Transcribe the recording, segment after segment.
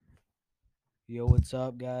Yo, what's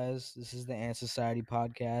up, guys? This is the Ant Society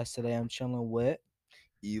podcast. Today I'm chilling with.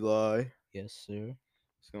 Eli, Yes, sir.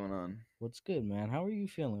 what's going on? What's good, man? How are you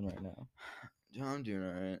feeling right now? John, I'm doing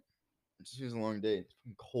alright. It just was a long day. It's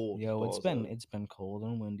been cold as Yo, it's balls been out. it's been cold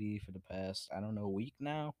and windy for the past week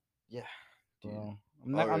now, Yeah, dude. bro.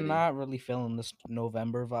 I'm Already. not really feeling this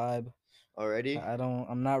November vibe. Already? I don't.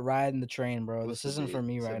 I'm not riding the train, bro. What's This the isn't for date?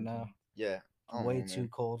 me right 17th. now. Yeah, It's I don't way know, too man.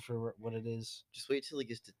 cold for what it is. Just wait till it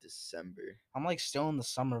gets to December. I'm like still in the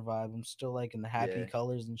summer vibe. I'm still like in the happy Yeah,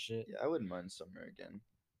 colors and shit. yeah, I wouldn't mind summer again.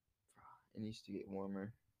 It needs to get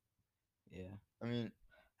warmer. Yeah.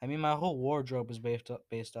 I mean, My whole wardrobe is based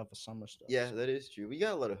off of summer stuff. yeah, So. that is true. We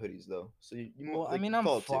got a lot of hoodies though, so Well, like I'm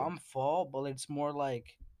fall too. I'm fall, but it's more like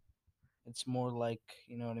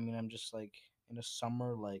you know what I mean. I'm just like in a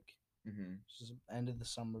summer, like Hmm. just end of the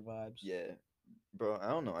summer vibes. Yeah, bro. I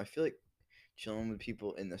don't know. I feel like chilling with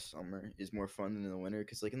people in the summer is more fun than in the winter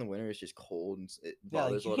because like in the winter it's just cold and it Yeah,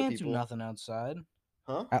 bothers like a you lot of can't do people. nothing outside.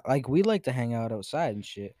 Huh? Like we like to hang out outside and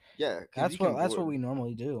shit. Yeah, because we That's can what that's what board. we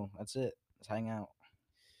normally do. That's it. Let's hang out.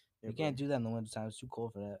 Yeah, We bro. can't do that in the wintertime. It's too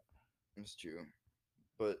cold for that. That's true.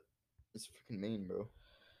 But it's freaking Maine, bro.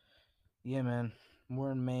 Yeah, man.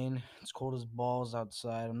 We're in Maine. It's cold as balls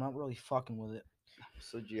outside. I'm not really fucking with it.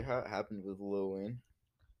 So do you how it happened with Lil Wayne?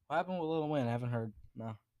 What happened with Lil Wayne? I haven't heard.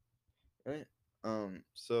 No. Right?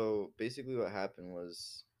 So basically what happened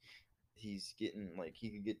was he's getting like he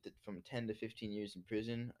could get from 10 to 15 years in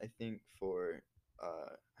prison, I think, for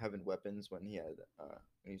having weapons when he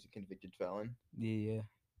was a convicted felon. Yeah, yeah.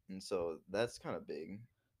 And so that's kind of big.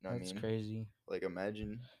 Know what I That's mean? crazy. Like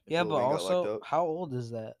imagine if Yeah, Lil but Wayne got locked also, up. how old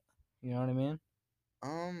is that? You know what I mean?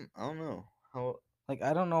 I don't know. How Like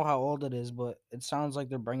I don't know how old it is, but it sounds like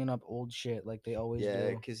they're bringing up old shit like they always yeah,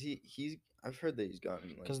 do. cause he's I've heard that he's gotten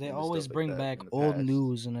like Because they into always stuff like bring that back in the old past.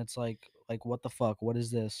 news, and it's like what the fuck? What is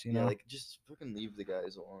this? You Yeah, know? like just fucking leave the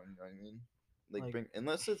guys alone. You know what I mean? Like Like, bring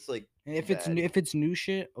unless it's like and bad. if it's new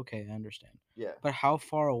shit, okay, I understand. Yeah, But how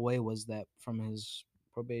far away was that from his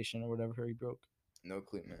probation or whatever he broke? no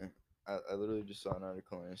clue, man. I literally just saw an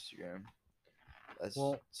article on Instagram. That's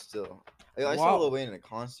Well, still. I saw Lil wow. Wayne in a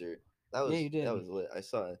concert. Yeah, you That did. was lit. I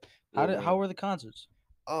saw Lil How Wayne. were the concerts?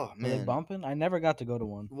 Oh Were they man. bumping? I never got to go to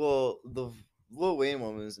one. Well, the Lil Wayne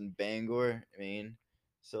one was in Bangor, Maine.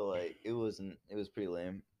 So like it wasn't. It was pretty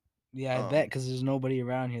lame. Yeah, I bet Um, because there's nobody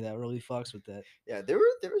around here that really fucks with that. yeah, there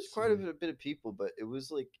was quite a See. bit of people, but it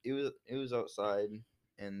was like it was outside,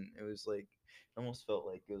 and it was like it almost felt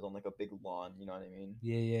like it was on like a big lawn. You know what I mean?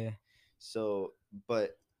 Yeah, yeah. So,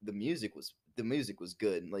 but the music was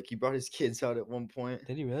good. Like he brought his kids out at one point.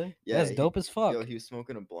 Did he really? Yeah, That's dope as fuck. he was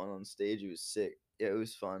smoking a blunt on stage. It was sick. Yeah, it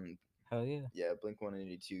was fun. Hell yeah. Yeah, Blink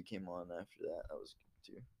 182 came on after that. That was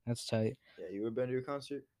good too. That's tight. Yeah, you ever been to a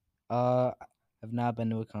concert? Uh, I've not been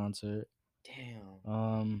to a concert. Damn,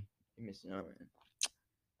 Um, you missing out, man.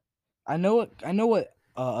 I know what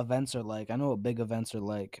events are like. I know what big events are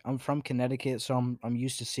like. I'm from Connecticut, so I'm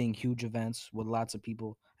used to seeing huge events with lots of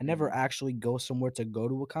people. I never Hmm. actually go somewhere to go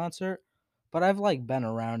to a concert, but I've like been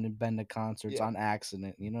around and been to concerts Yeah, on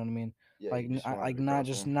accident. You know what I mean? yeah, Like you just wanted like to go.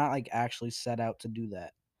 not like actually set out to do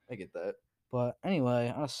that. I get that. But anyway,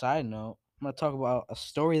 on a side note, I'm gonna talk about a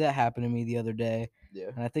story that happened to me the other day, Yeah.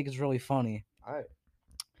 and I think it's really funny. All right.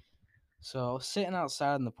 So I was sitting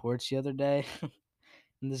outside on the porch the other day,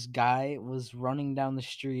 and this guy was running down the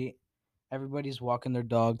street. Everybody's walking their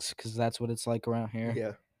dogs because that's what it's like around here.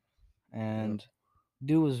 Yeah. Yeah. And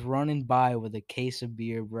dude was running by with a case of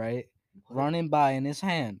beer, right? What? Running by in his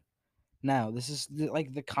hand. Now, this is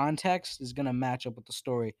like the context is gonna match up with the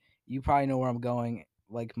story. You probably know where I'm going.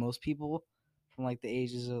 Like most people, from like the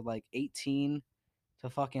ages of like 18 to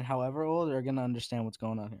fucking however old, are gonna understand what's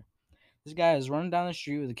going on here. This guy is running down the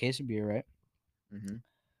street with a case of beer, right? Mm-hmm.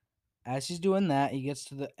 As he's doing that, he gets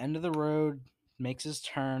to the end of the road, makes his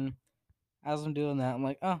turn. As I'm doing that, I'm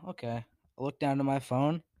like, oh, okay. I look down to my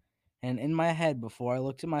phone, and in my head, before I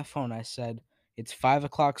looked at my phone, I said, it's 5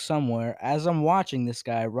 o'clock somewhere as I'm watching this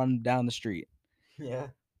guy run down the street. Yeah.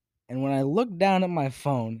 And when I looked down at my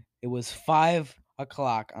phone, it was 5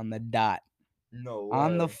 o'clock on the dot. No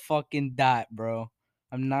On the way. fucking dot, bro.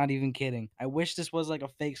 I'm not even kidding. I wish this was like a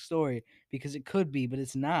fake story because it could be, but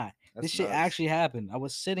it's not. This That's shit nuts. actually happened. I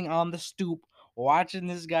was sitting on the stoop watching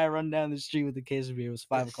this guy run down the street with a case of beer. It was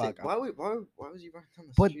five That's sick. o'clock. Why was you running down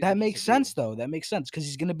the But street with that a piece makes of beer? sense though. That makes sense because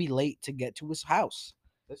he's gonna be late to get to his house.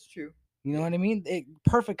 That's true. You know Yeah. what I mean?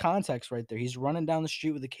 Perfect context right there. He's running down the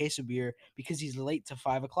street with a case of beer because he's late to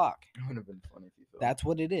 5 o'clock. It would have been funny if you fell. That's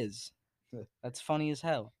what it is. That's funny as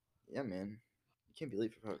hell. Yeah, man. You can't be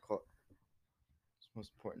late for 5 o'clock. It's the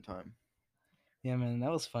most important time. Yeah, man,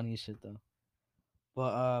 that was funny as shit though.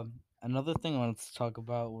 But Another thing I wanted to talk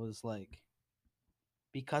about was like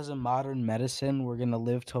because of modern medicine, we're gonna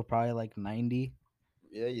live till probably like 90.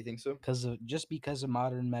 Yeah, you think so? Because of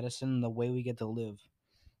modern medicine, and the way we get to live.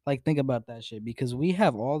 Like think about that shit. Because we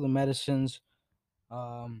have all the medicines,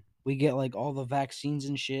 we get like all the vaccines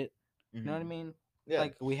and shit. You know what I Hmm. mean? Yeah,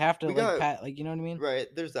 Like we have to we like got pat like you know what I mean? right.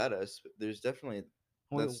 There's that aspect. There's definitely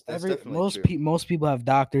We, that's definitely true. most people have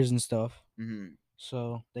doctors and stuff, Hmm.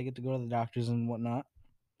 so they get to go to the doctors and whatnot.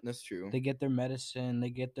 That's true. They get their medicine, they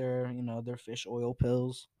get their their fish oil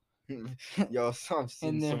pills, Y'all, so I've seen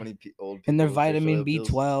and so their many old and their people with fish vitamin oil B pills.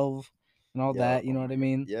 12 and all Yeah. that. You Oh know what my I god.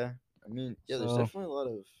 mean? Yeah. I mean, yeah. There's So definitely a lot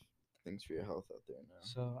of things for your health out there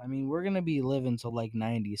now. I mean, we're gonna be living till like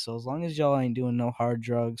 90. So as long as y'all ain't doing no hard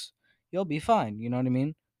drugs, you'll be fine. You know what I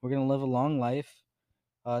mean? We're gonna live a long life.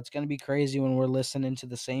 It's gonna be crazy when we're listening to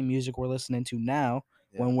the same music we're listening to now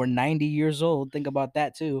Yeah. when we're 90 years old. Think about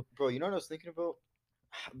that too. Bro, you know what I was thinking about?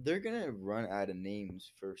 They're gonna run out of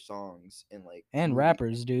names for songs and like And movie.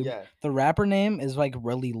 rappers, dude. Yeah. The rapper name is like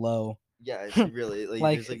really low. Yeah. It's really like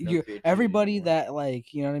Like there's like no you, creativity everybody anymore. that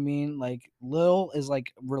like you know what I mean. Like Lil is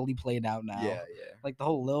like really played out now. Yeah. Yeah. Like the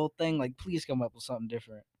whole Lil thing. Like please come up with something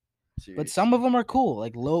different. But some of Seriously. them are cool.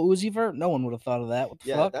 Like Lil Uzi Vert, no one would have thought of that. What the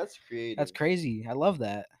Yeah. fuck? That's That's creative. crazy. I love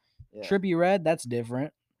that. Yeah. Trippy Red, that's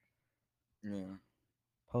different. Yeah.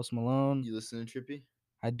 Post Malone, You listen to Trippy?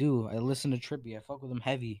 I do. I listen to Trippy. I fuck with him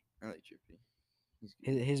heavy. I like Trippy. He's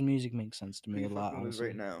good. His music makes sense to Who me you a lot, fucking with right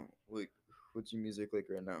honestly. now? Like, what's your music like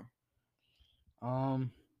right now?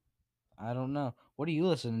 Um, I don't know. What are you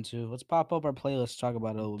listening to? Let's pop up our playlist. Talk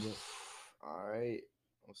about it a little bit. All right,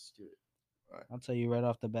 let's do it. All right. I'll tell you right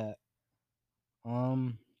off the bat. A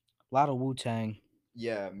lot of Wu Tang.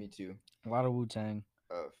 Yeah, me too. A lot of Wu Tang.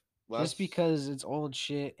 Uh, Just last, because it's old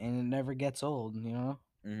shit and it never gets old, you know?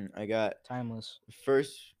 I got Timeless. the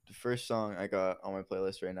first song I got on my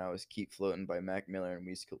playlist right now is "Keep Floating" by Mac Miller and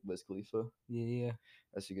Wiz Khalifa. Yeah, yeah.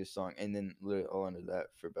 That's a good song. And then literally all under that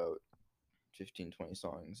for about 15, 20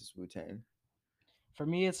 songs is Wu Tang. For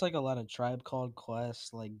me, it's like a lot of Tribe Called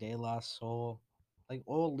Quest, like De La Soul, like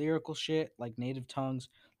old lyrical shit, like Native Tongues.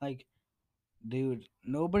 Like, dude,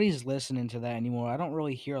 nobody's listening to that anymore. I don't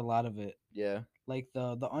really hear a lot of it. Yeah, Like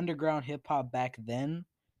the underground hip hop back then,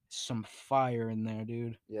 some fire in there,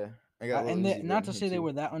 dude. yeah. I got Lil Uzi Vert Not in to here say they too.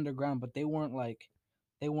 were that underground, but they weren't.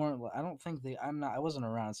 I don't think they. I'm not. I wasn't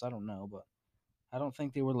around, so I don't know. But I don't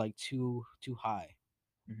think they were like too high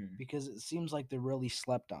Hmm. because it seems like they're really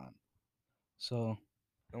slept on. So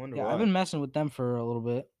I wonder yeah, I've why. been messing with them for a little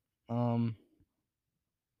bit. Um,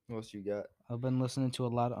 What else you got? I've been listening to a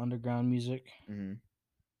lot of underground music, Hmm.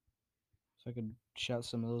 so I could shout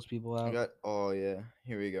some of those people I out. got yeah.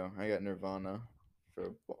 Here we go. I got Nirvana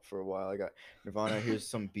for a while. I got Nirvana. Here's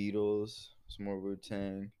some Beatles, some more Wu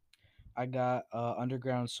Tang. I got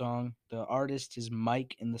underground song. The artist is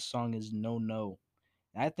Mike, and the song is No No.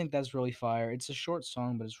 And I think that's really fire. It's a short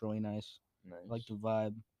song, but it's really nice. I like Nice, the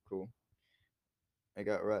vibe. cool. I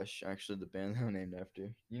got Rush. Actually, the band I'm named after.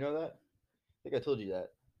 You know that? I think I told you that.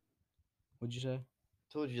 What'd you say?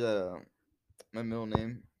 Told you that. My middle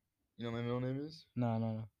name. You know what my middle name is? No, no,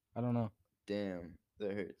 no. I don't know. Damn,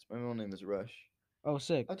 that hurts. My middle name is Rush. Oh,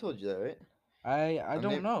 sick. I told you that, right? I I'm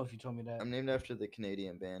don't named. know if you told me that. I'm named after the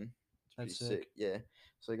Canadian band. It's pretty That's sick. sick. Yeah.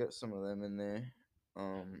 So I got some of them in there.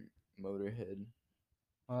 Um, Motorhead.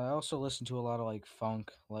 I also listen to a lot of like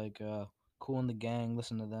funk, like Cool and the Gang.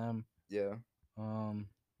 Listen to them. Yeah. Um,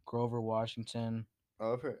 Grover Washington,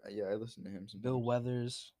 Oh, I've heard. Yeah, I listen to him Bill sometimes.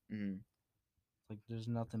 Weathers. Hmm. Like, there's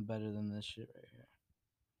nothing better than this shit right here.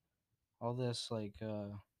 All this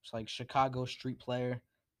it's like Chicago Street Player.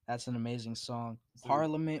 That's an amazing song. So,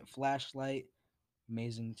 Parliament, Flashlight,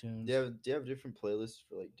 amazing do you tunes. have different playlists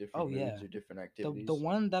for like Oh different yeah. moods or different The activities?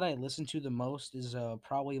 one that I listen to the most is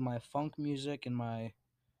probably my funk music and my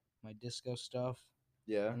disco stuff.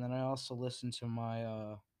 Yeah. And then I also listen to my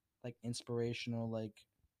like inspirational like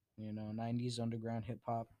 90s underground hip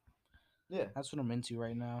hop. Yeah. That's what I'm into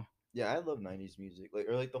right now. Yeah, I love '90s music, like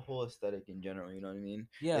or like the whole aesthetic in general. You know what I mean?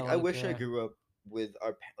 Yeah, Like I like wish I grew up with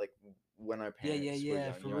like when our yeah, parents were yeah,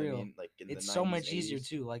 young. for You know what I real. mean? Like in the It's so '90s, much easier '80s.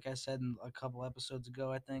 too. Like I said a couple episodes ago,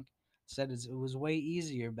 I think said it was way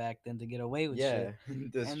easier back then to get away with shit. Yeah,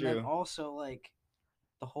 that's And then true. also like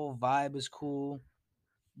the whole vibe is cool.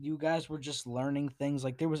 You guys were just learning things.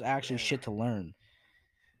 Like there was actually Yeah. shit to learn.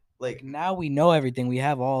 Like Like now we know everything. We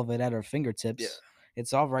have all of it at our yeah, fingertips.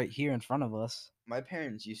 It's all right here in front of us. my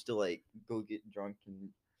parents used to like go get drunk and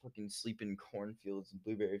fucking sleep in cornfields and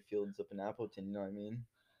blueberry fields up in Appleton. You know what I mean?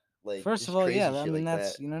 Like First of just all, crazy yeah, I shit mean like that.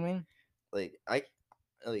 that's you know what I mean. Like I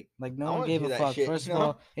Like no I one want to gave do a that fuck. shit. First of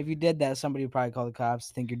all, if you did that, somebody would probably call the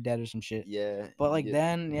cops, think you're dead or some shit. Yeah, But you like get,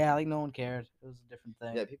 then, yeah, like no one cared. It was a different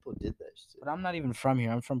thing. yeah, people did that shit. But I'm not even from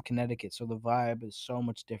here. I'm from Connecticut, so the vibe is so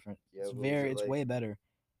much different. Yeah, what was it It's like? way better.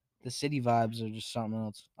 The city vibes are just something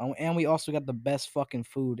else. Oh, and we also got the best fucking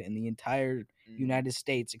food in the entire United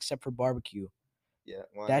States, except for barbecue. Yeah,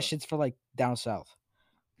 why That not? shit's for like down south.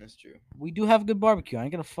 That's true. We do have good barbecue. I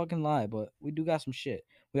ain't gonna fucking lie, but we do got some shit.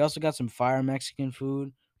 We also got some fire Mexican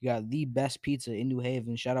food. We got the best pizza in New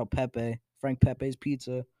Haven. Shout out Pepe, Frank Pepe's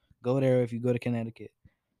Pizza. Go there if you go to Connecticut.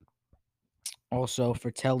 Also,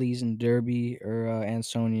 Fratelli's in Derby or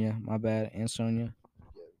Ansonia. My bad, Ansonia.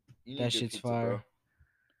 Yeah, you need That good shit's pizza, bro. fire.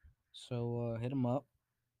 So hit them up.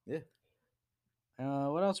 Yeah.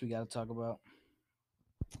 What else we got to talk about?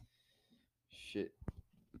 Shit.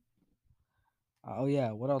 Oh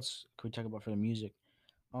yeah, what else could we talk about for the music?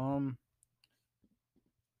 Um,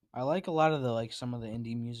 I like a lot of the some of the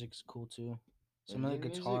indie music's cool too. Some of the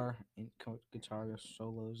Indian music? guitar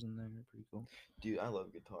solos in there are pretty cool. Dude, I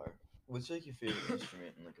love guitar. What's like your favorite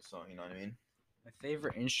instrument in like a song? You know what I mean? My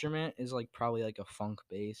favorite instrument is probably like a funk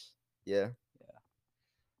bass. Yeah.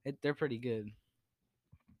 They're pretty good.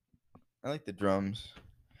 I like the drums.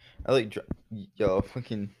 I like yo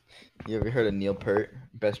fucking. You ever heard of Neil Peart?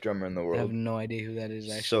 Best drummer in the I have world. no idea who that is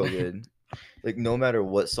So actually. good. Like no matter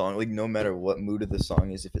what song, like no matter what mood of the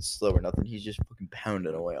song is, if it's slow or nothing, he's just fucking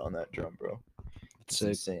pounding away on that drum, bro. It's Sick.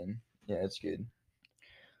 insane. Yeah, it's good.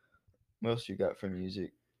 What else you got for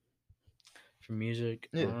music? For music,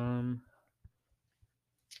 Yeah.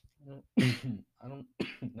 I don't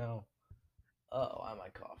know. Oh, why am I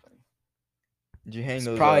coughing? Did you hang It's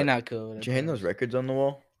those? probably not COVID. Did you hang those records on the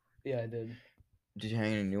wall? Yeah, I did. Did you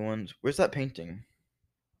hang any new ones? Where's that painting?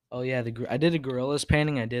 Oh yeah, I did a gorillas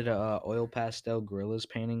painting. I did a oil pastel gorillas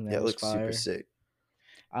painting. That Yeah, it was looks super fire. sick.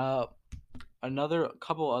 Another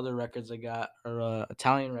couple other records I got are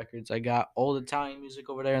Italian records. I got old Italian music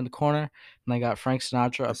over there in the corner, and I got Frank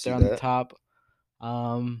Sinatra up see there on the that. top. What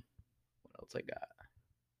else I got?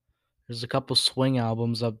 There's a couple swing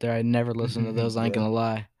albums up there. I never listened to those. I ain't Yeah. gonna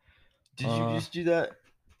lie. Did you just do that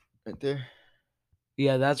right there?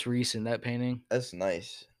 Yeah, that's recent. That painting. That's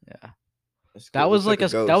nice. Yeah, That's cool. that was Looks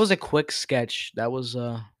like a that was a ghost. quick sketch.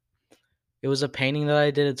 It was a painting that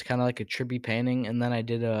I did. It's kind of like a trippy painting, and then I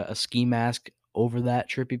did a ski mask over that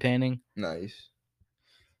trippy painting. Nice.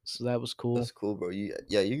 So that was cool. That's cool, bro. You're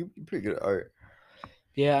pretty good at art.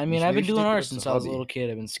 Yeah, I mean, I've Maybe been you should doing take that art as a since I was a hobby. little kid.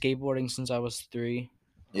 I've been skateboarding since I was 3.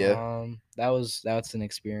 Yeah. That's an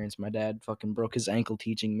experience. My dad fucking broke his ankle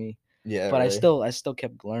teaching me, Yeah. but Really. I still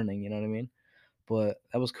kept learning. You know what I mean? But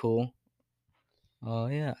that was cool.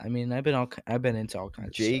 Yeah. I mean, I've been into all kinds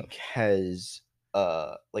of Jake stuff. has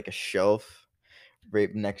like a shelf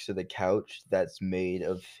right next to the couch that's made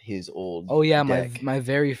of his old Oh yeah, deck. my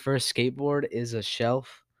very first skateboard is a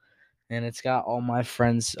shelf, and it's got all my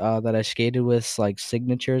friends that I skated with, like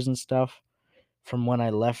signatures and stuff from when I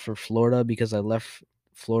left for Florida, because I left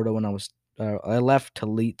Florida when I left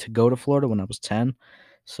to go to Florida when I was 10.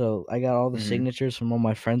 So I got all the Mhm. signatures from all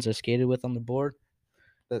my friends I skated with on the board.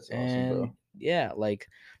 That's awesome, And bro. yeah, like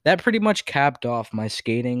that pretty much capped off my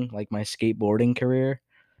skating, like my skateboarding career.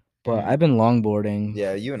 But Mhm. I've been longboarding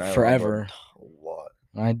Yeah, you and I longboard forever. a lot.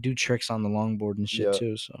 I do tricks on the longboard and shit Yeah.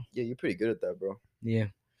 too. So Yeah, you're pretty good at that, bro. yeah.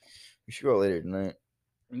 We should go out later tonight.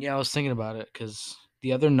 Yeah, I was thinking about it because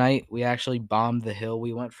the other night we actually bombed the hill.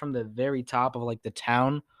 We went from the very top of like the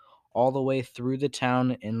town all the way through the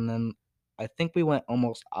town, and then I think we went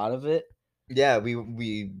almost out of it. Yeah, we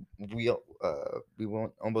went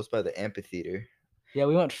almost by the amphitheater. Yeah,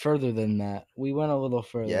 we went further than that. We went a little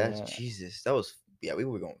further. Yeah, Than that. Jesus, that was we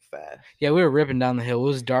were going fast. Yeah, we were ripping down the hill. It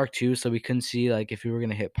was dark too, so we couldn't see like if we were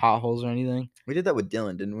gonna hit potholes or anything. We did that with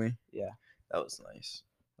Dylan, didn't we? Yeah, That was nice.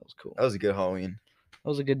 that was cool. That was a good Halloween. That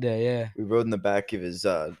was a good day. Yeah. We rode in the back of his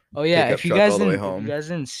Oh yeah, pickup truck all the way home. if you guys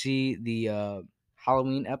didn't see the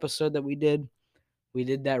Halloween episode that we did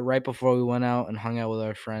that right before we went out and hung out with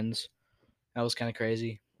our friends. That was kind of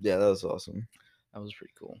crazy. Yeah, that was awesome. That was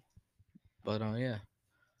pretty cool. But yeah,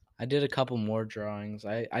 I did a couple more drawings.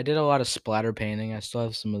 I did a lot of splatter painting. I still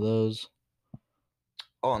have some of those.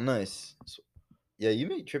 Oh, nice. Yeah, you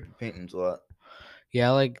make trippy paintings a lot. Yeah,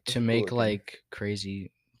 I like Those to are cool make looking. like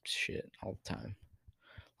crazy shit all the time.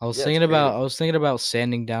 I was Yeah, it's thinking about creative.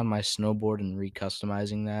 sanding down my snowboard and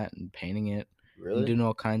recustomizing that and painting it and Really? doing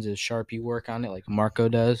all kinds of Sharpie work on it like Marco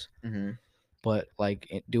does. Mm-hmm. But like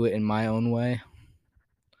do it in my own way.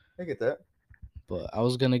 I get that. But I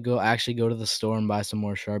was gonna go to the store and buy some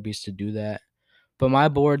more Sharpies to do that. But my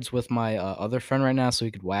board's with my other friend right now, so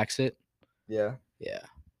we could wax it. Yeah. Yeah.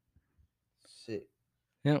 Sick.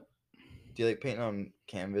 Yep. Do you like painting on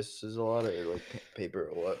canvases a lot or like paper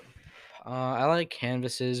or what? I like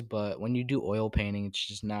canvases, but when you do oil painting, it's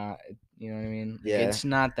just not. You know what I mean? Like, Yeah. it's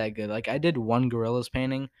not that good. Like I did one gorillas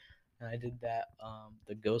painting, and I did that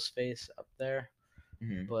the ghost face up there,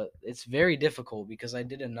 Hmm. but it's very difficult because I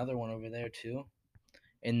did another one over there too,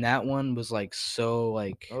 and that one was like so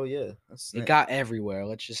like Oh yeah, that's it it. got everywhere.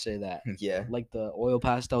 Let's just say that. Yeah, Like the oil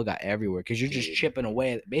pastel got everywhere because you're just dude. chipping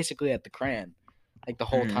away basically at the crayon, like the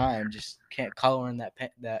whole Hmm. time, just can't coloring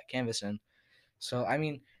that canvas in. So I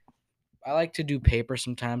mean, I like to do paper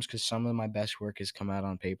sometimes because some of my best work has come out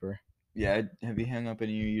on paper. Yeah, have you hung up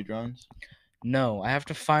any of your drawings? No, I have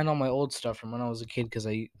to find all my old stuff from when I was a kid because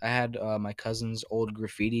I had my cousin's old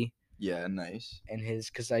graffiti Yeah, nice. and his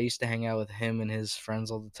because I used to hang out with him and his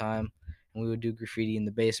friends all the time, and we would do graffiti in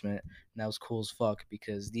the basement, and that was cool as fuck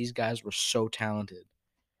because these guys were so talented.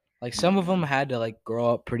 Like some of them Yeah. had to like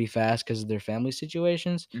grow up pretty fast because of their family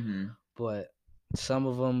situations, Hmm. but some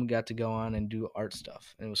of them got to go on and do art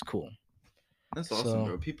stuff, and it was cool. That's awesome, So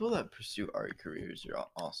bro. People that pursue art careers are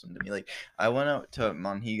awesome to me. Like, I went out to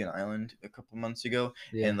Monhegan Island a couple months ago,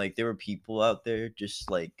 yeah, and like there were people out there just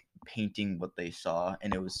like painting what they saw,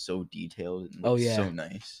 and it was so detailed and oh looked yeah, so it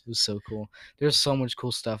nice. was so cool. There's so much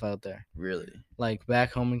cool stuff out there. Really. Like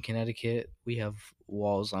back home in Connecticut, we have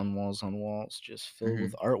walls on walls on walls just filled Hmm.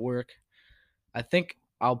 with artwork. I think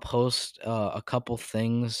I'll post a couple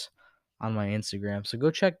things on my Instagram, so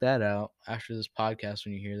go check that out after this podcast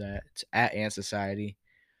when you hear that. It's at Ant Society.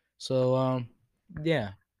 So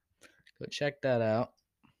yeah, go check that out.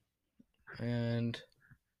 And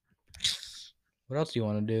what else do you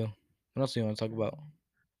want to do? What else do you want to talk about?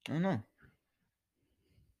 I don't know.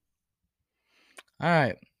 All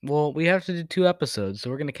right. Well, we have to do 2 episodes, so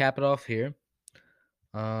we're gonna cap it off here.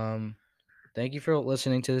 Um, thank you for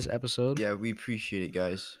listening to this episode. Yeah, we appreciate it,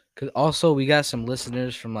 guys. Cause also we got some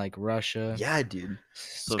listeners from like Russia. Yeah, dude.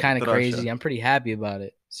 It's kind of crazy. Slovakia. I'm pretty happy about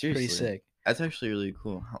it. It's pretty Seriously, sick. that's actually really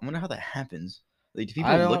cool. I wonder how that happens. Like, do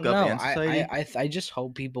I people look don't up know. Ant Society? I just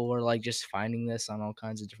hope people are like just finding this on all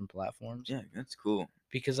kinds of different platforms Yeah, that's cool.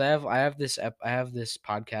 because I have this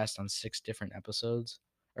podcast on 6 different episodes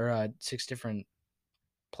or 6 different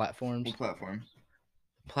platforms. What platforms?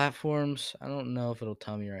 Platforms. I don't know if it'll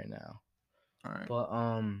tell me right now, All right. but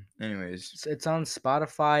Anyways, it's on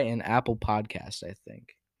Spotify and Apple Podcast. I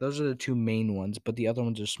think those are the two main ones, but the other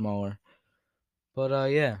ones are smaller.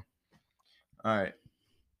 But yeah, all right.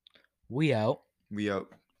 we out. We out.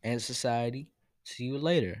 And society. See you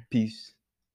later. Peace.